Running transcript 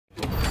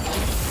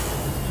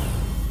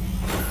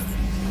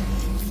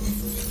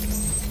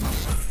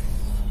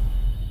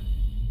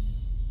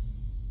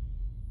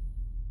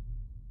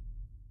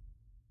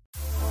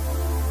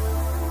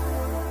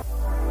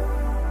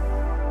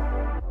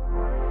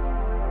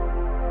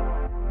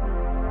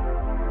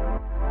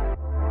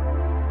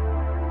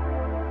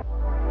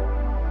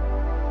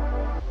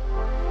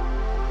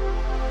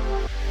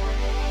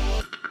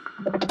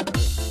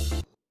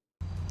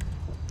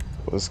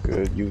What's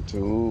good,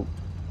 YouTube?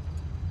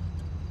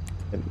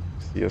 And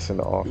see us in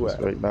the You office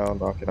at? right now,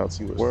 knocking out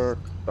You some was? work,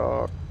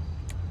 dog.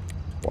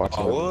 I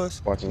Watching a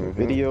was? watching a Mm-hmm.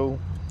 video.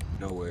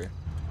 No way.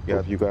 Yeah,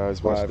 if you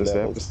guys watched 5 this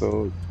levels.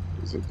 episode,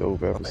 it was a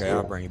dope Okay,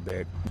 I'll episode. bring it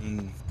back.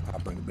 I'll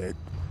bring it back.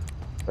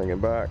 Bring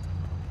it back.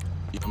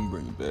 Yeah, I'm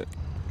bring it back.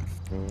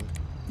 Mm,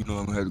 You know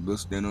I'm gonna have to go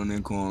stand on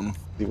that corner.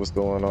 see what's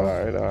going All on.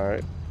 right, all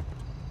right.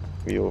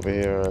 We over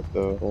here at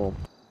the Boom.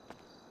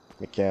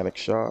 mechanic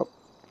shop.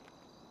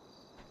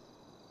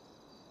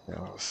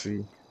 Y'all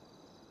see,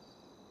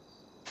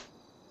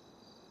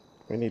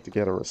 we need to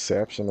get a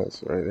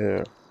receptionist right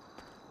here.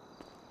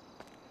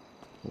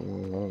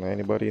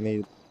 Anybody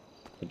need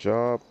a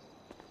job?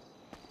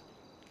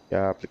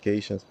 Yeah,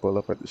 applications pull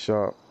up at the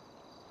shop.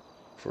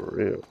 For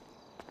real.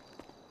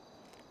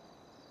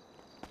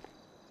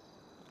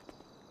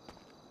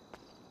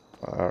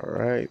 All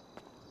right.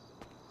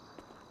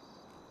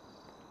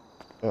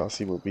 Y'all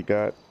see what we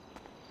got.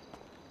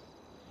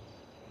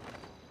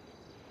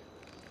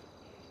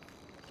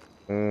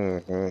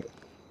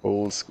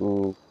 Old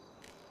school,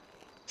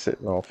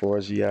 sitting on four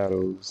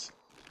Giatos.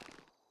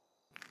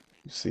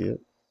 You see it?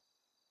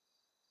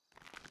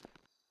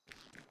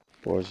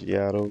 Four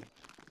Giato.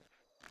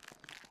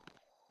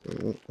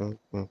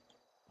 Mm-mm-mm.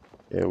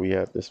 Yeah, we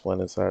have this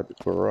one inside the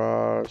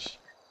garage.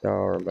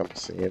 Y'all remember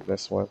seeing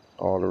this one?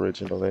 All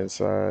original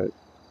inside.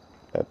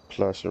 That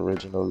plush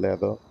original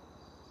leather.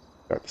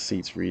 Got the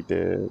seats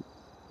redid.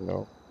 You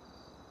know,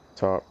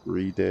 top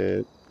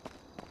redid.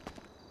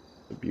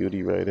 The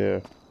beauty right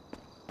there.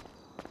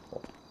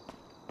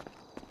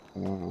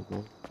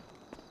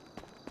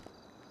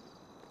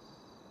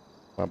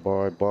 My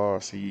boy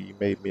Boss, he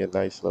made me a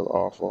nice little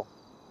offer.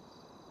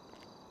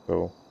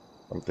 So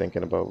I'm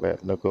thinking about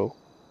letting it go.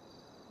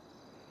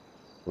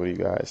 What do you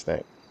guys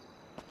think?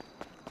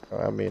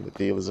 I mean, the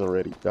deal is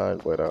already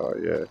done, but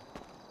yeah.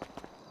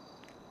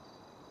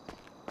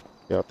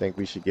 Y'all think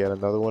we should get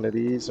another one of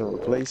these and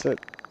replace it?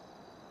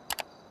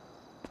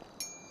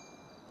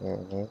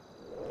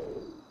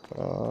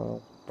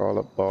 Call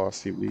up Boss,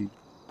 see what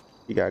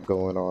he got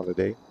going on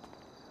today.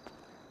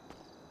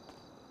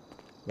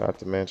 Not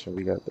to mention,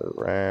 we got the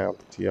Ram,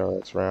 the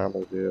TRX Ram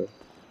over here.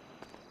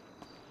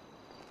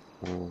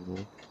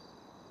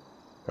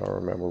 Y'all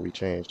remember we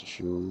changed the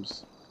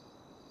shoes.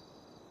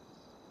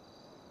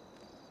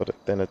 Put a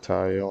thinner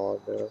tire on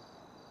there.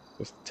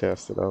 Just to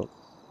test it out,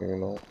 you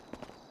know.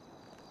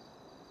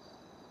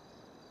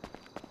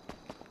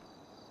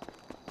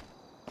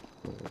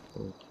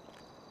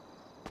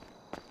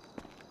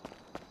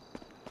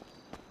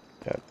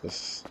 Got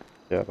this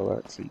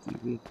Cadillac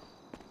CTV.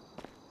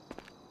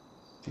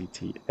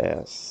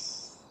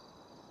 DTS.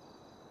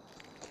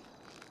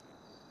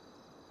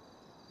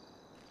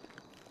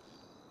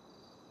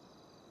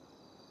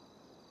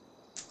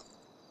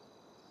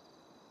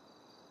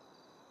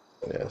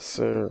 Yes,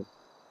 sir.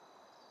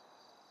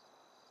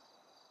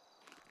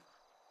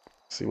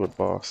 See what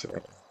Boss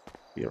said.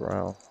 Be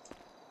around.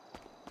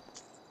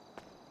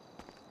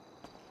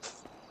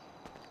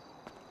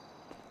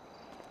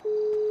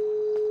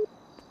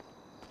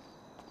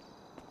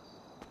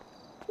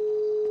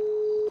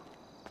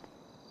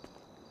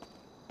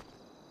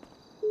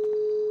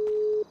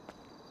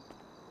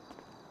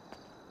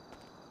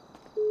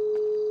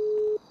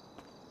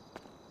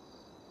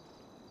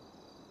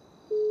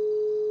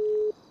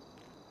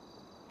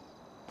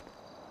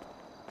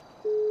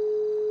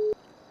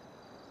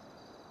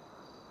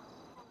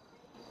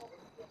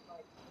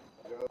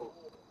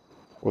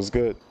 What's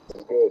good?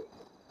 What's good?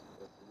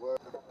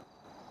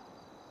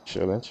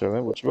 Chilling,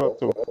 chilling. What you up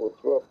to? What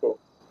you up to?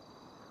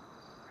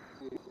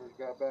 Just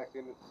got back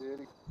in the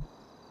city.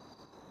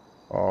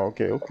 Oh,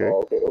 okay, okay.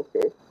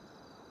 Okay.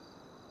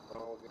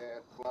 Long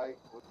ass flight.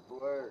 What's the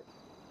word?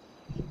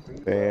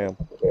 Damn.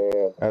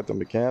 At the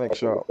mechanic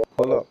shop.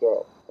 Pull up.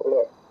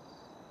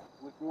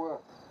 Which one?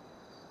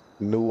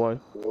 New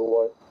one. I'm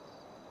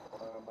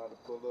about to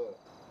pull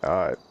up.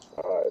 Alright.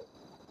 Alright.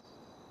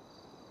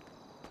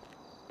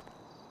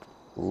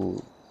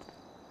 Ooh.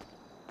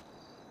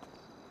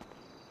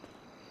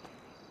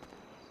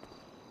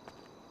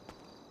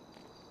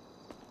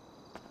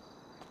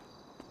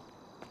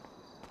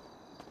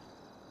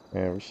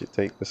 Man, we should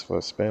take this for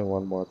a spin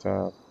one more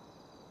time.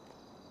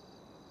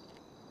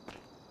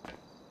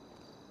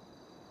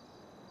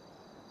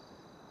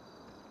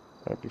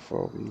 Right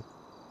before we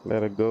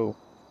let it go.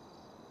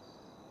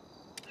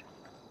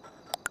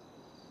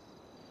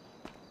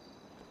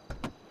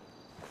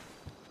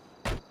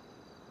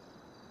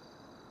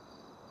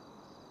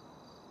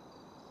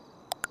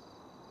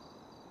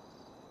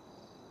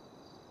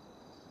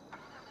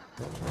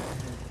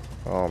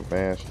 Oh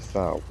man, she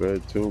sounds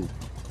good too.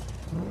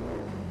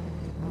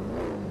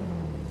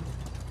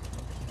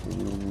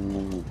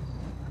 Ooh.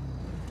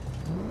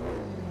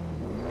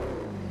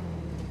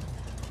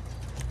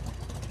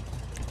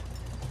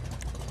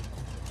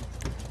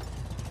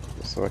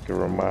 Just so I can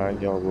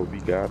remind y'all what we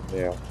got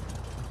now.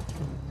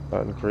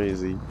 Nothing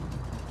crazy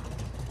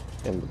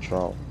in the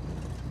trunk.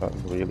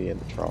 Nothing really in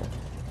the trunk.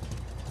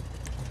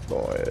 Go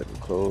ahead and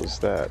close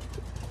that.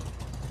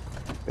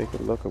 Take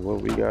a look at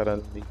what we got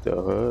underneath the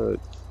hood.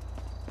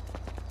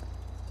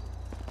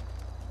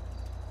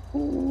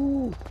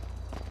 Ooh,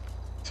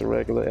 it's a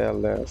regular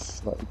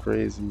LS, nothing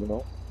crazy, you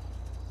know.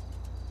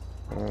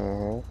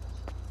 Uh-huh.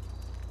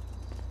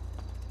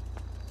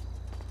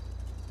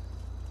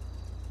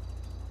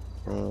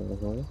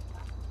 Uh-huh.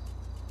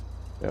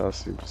 Yeah, let's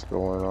see what's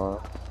going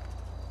on.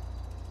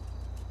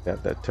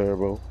 Got that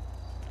turbo.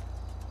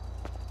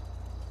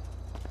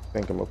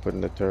 Think I'm gonna put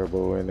in the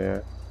turbo in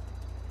there.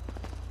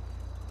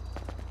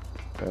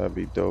 That'd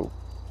be dope.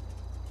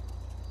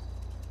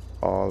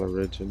 All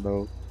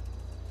original,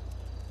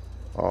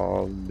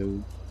 all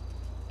new,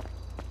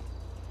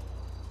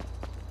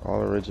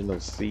 all original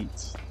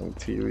seats,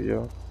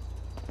 interior.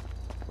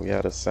 We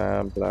had a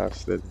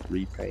sandblasted,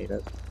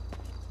 repainted.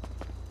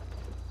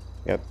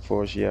 Got the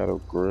Forgiato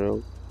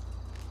grill,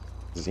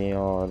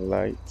 xenon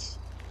lights.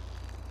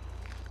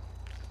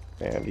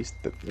 Man, these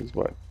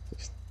what?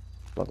 These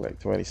look like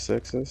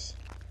 26s.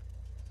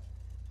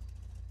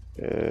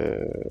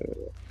 Yeah,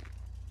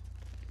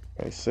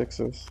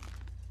 26s.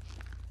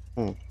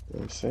 Let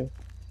me see.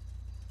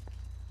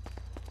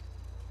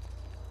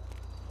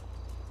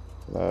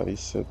 Nah,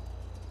 these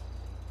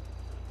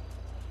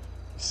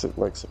sit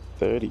like some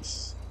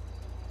 30s.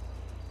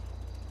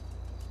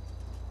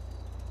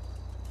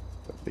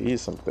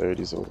 These some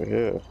 30s over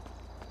here.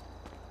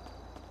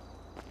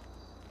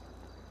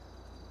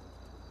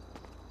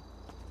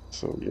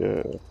 So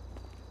yeah.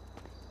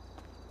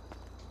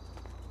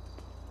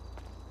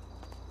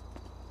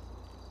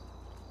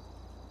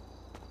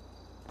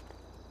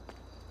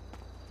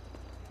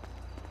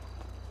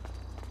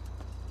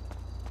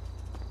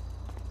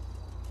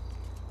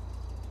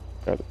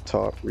 Got the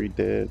top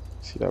redid.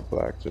 See that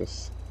black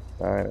just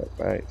shining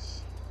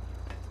nice.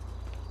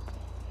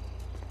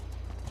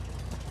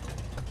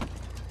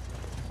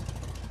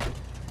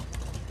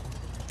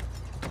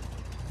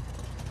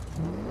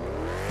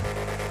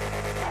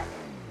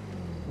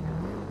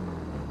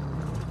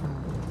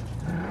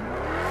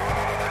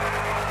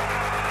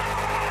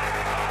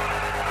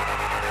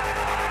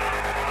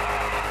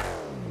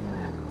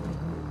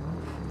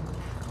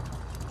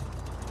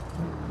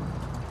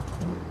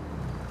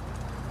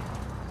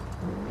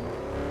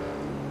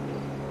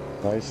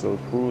 Nice little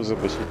cruiser,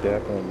 but she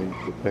definitely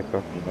needs the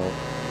pickup, you know.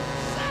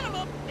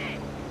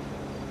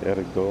 Get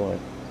it going.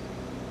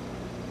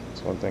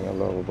 That's one thing I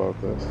love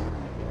about this. You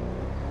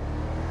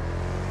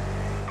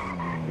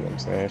know what I'm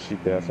saying? She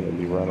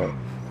definitely run it.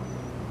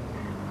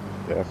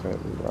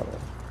 Definitely run it.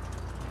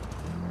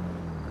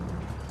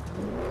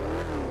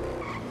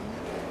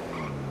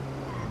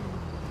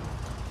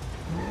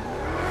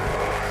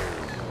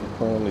 I'm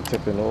currently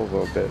tipping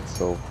over a bit,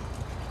 so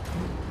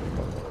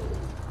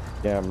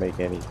can't make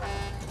any.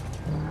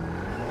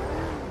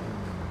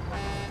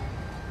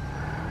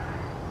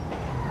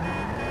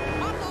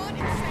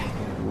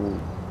 Ooh,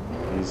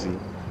 easy.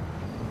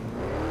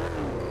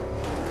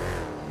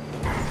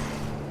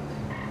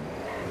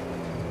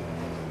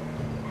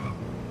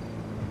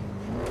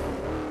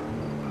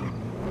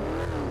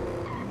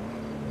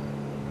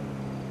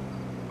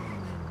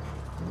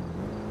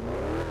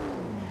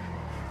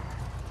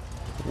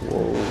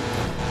 Whoa.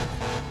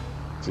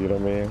 See what I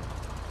mean?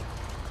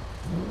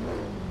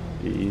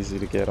 Be easy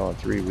to get on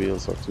 3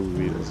 wheels or 2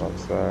 wheels on the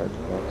side, you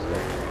know what I'm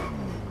saying?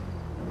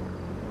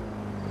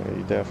 Yeah,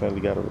 you definitely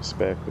gotta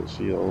respect it.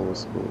 She old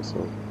school,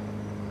 so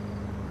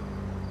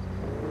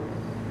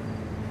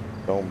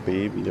don't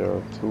baby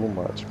her too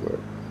much, but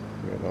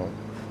you know.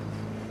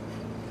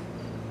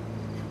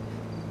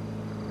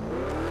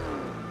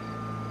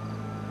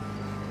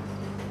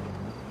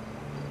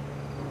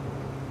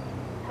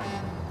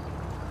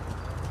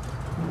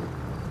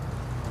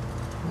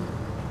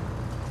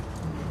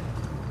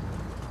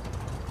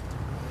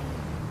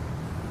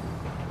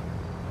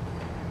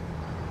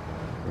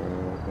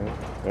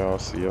 Y'all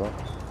see y'all.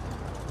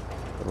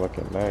 They're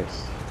looking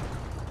nice.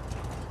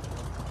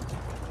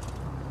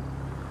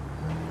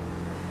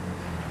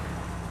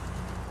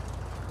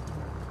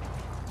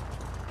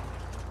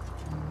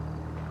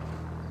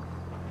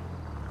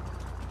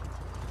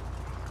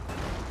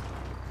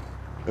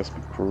 Just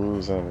be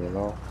cruising, you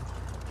know.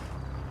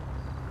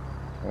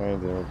 I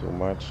ain't doing too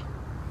much.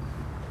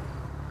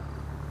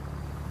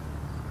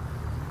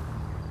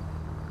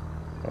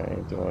 I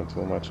ain't doing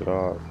too much at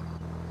all.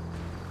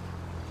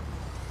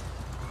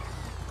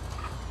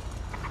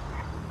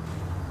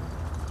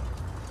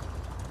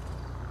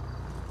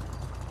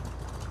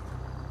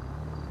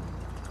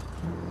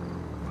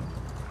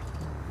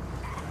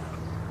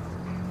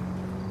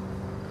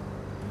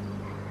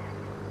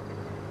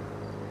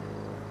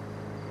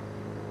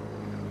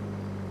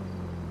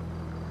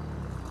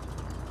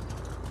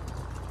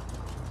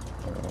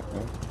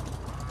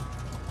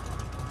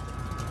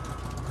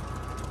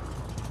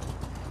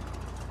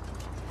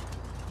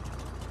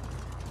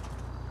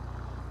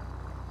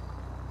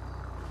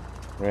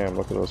 Man,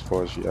 look at those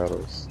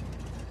Forgiatos.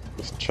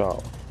 Just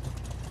chop.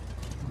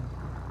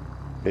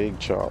 Big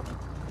chop.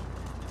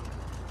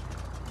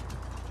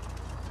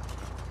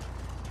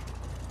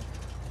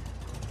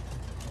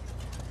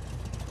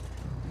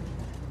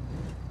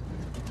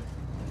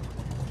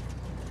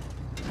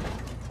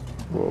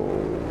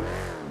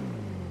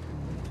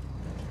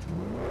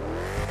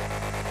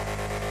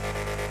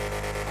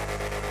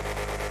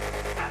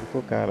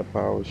 What kind of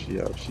power she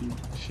have?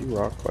 She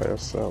rock by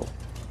herself.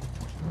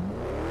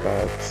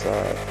 Side to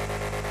side.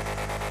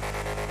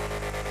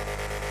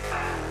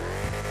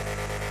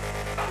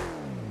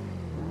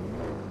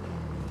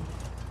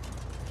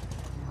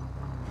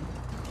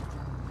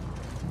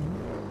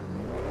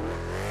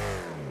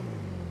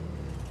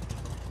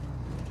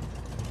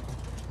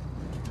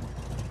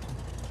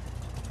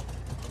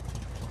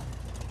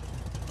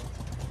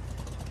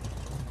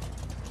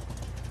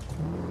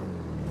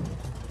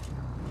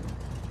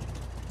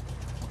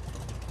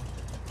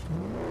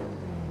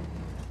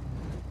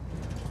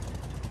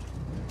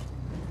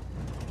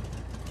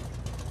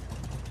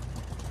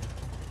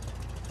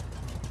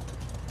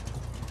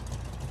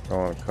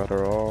 Gonna cut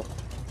her off.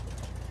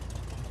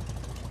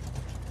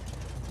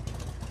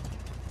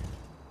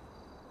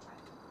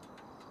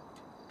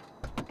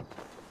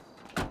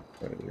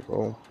 There you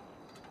go.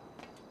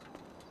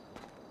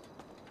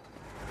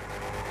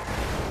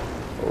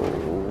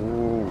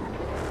 Oh,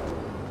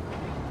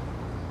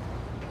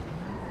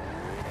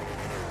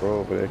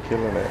 bro, but they're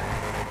killing it.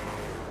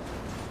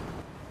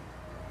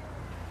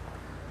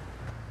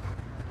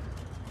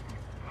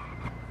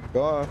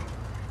 Go on.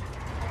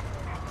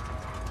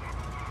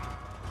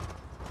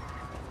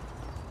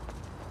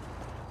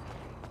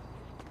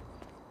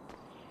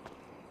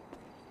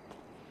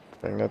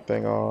 Bring that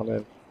thing on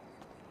and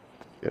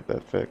get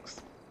that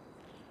fixed.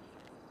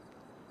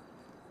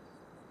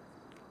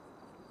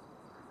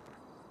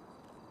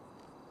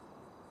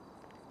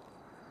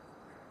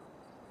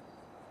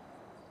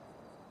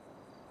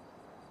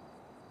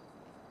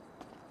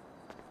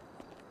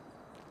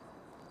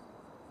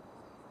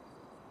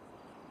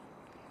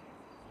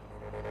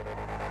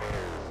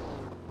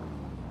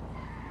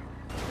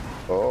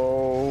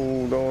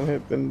 Oh, don't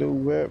hit the new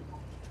whip,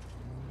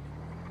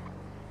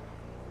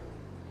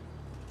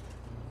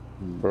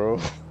 bro.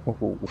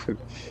 Whoa.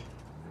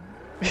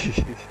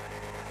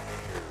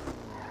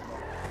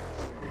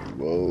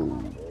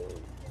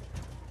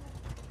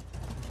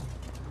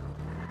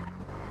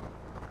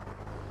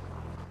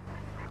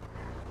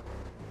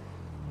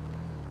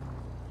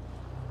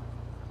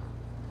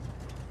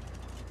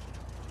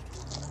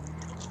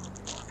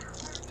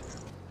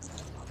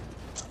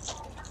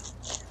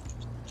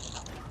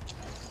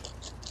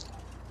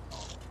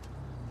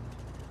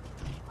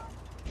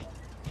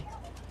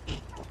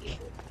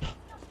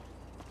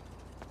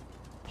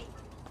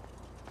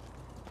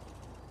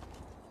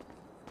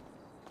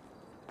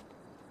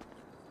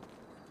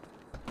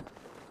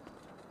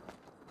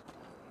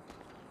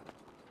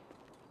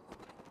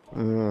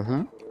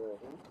 Mm-hmm.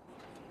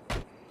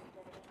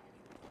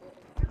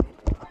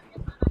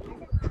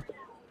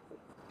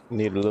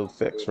 Need a little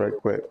fix right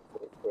quick.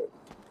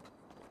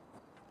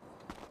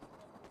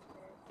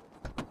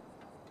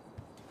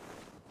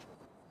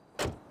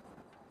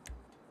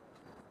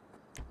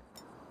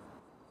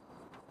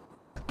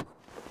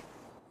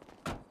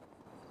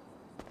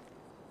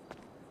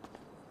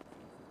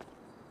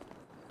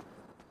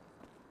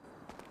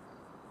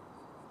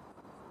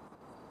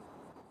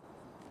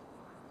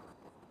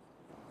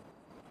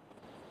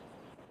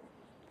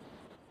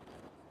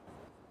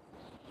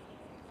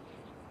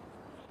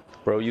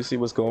 Bro, you see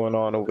what's going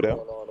on over there?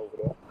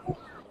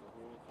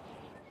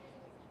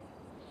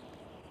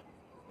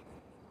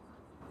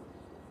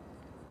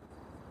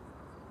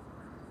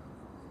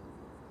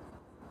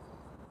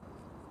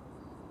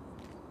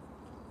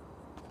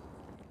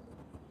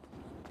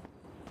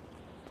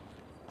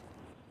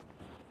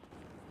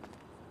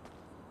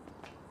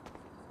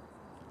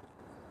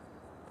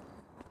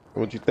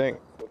 What'd you think?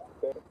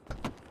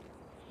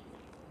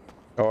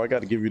 Oh, I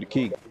got to give you the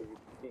key. Let me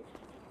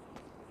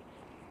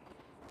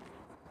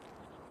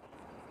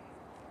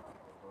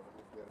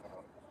get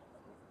out.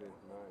 This bitch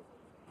nice.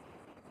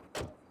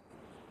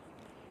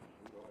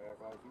 You gonna act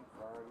like he's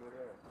firing it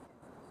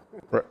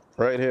up.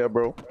 Right here,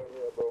 bro. Yeah.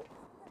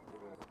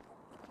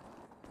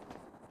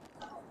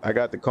 I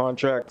got the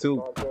contract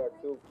too.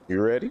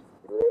 You ready?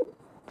 You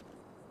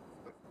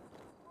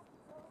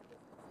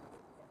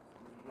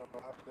know, I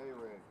stay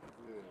ready.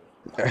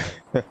 Yeah.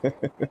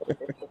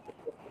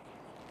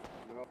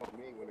 You know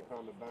me when it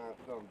comes to buying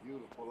something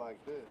beautiful like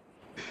this.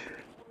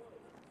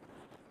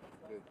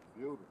 It's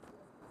beautiful.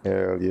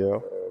 Hell yeah.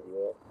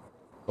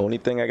 Only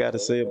thing I got to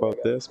say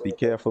about this, be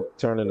careful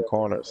turning the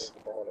corners.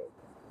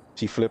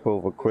 She flip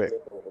over quick.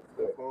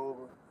 Flip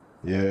over.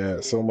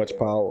 Yeah, so much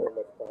power.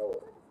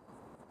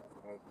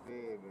 That's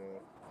good,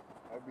 man.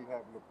 I be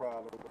having a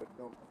problem with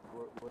them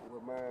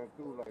with mine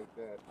too like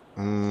that.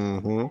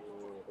 Mm-hmm.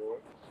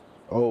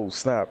 Oh,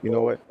 snap. You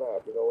know what?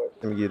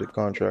 Let me get the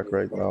contract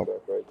right now.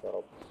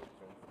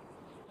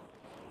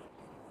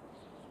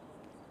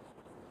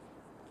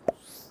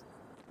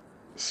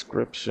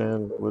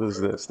 Description. What is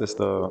this? This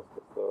the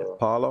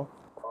Impala?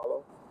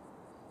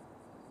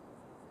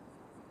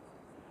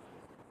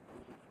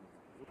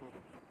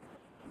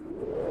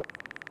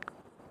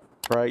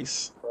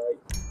 Price?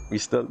 We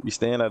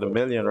staying at 1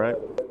 million, right?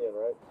 Yeah, that's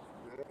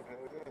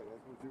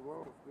what you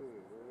want. Yeah.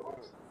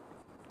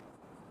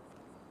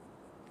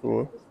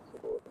 Sure.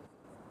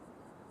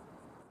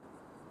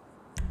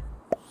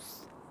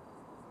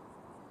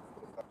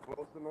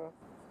 man?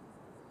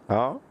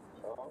 Huh?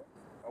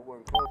 I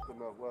wasn't close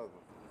enough, was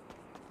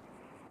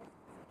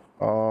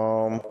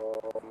Um,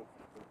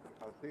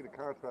 I? I see the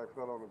contract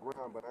fell on the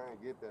ground, but I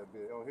ain't get that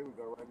bit. Oh, here we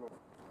go right now.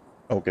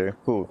 okay,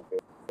 cool.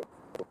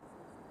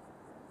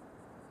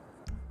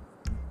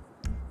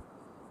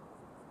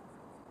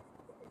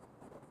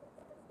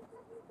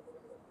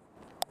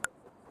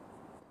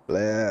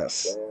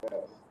 Bless.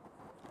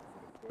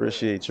 Sir,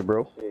 Appreciate you,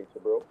 bro.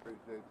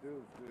 appreciate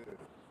you. Shit.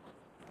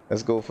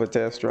 Let's go for a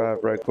test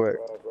drive right quick.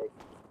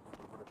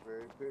 My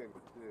very penny.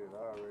 Shit, I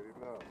already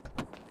know.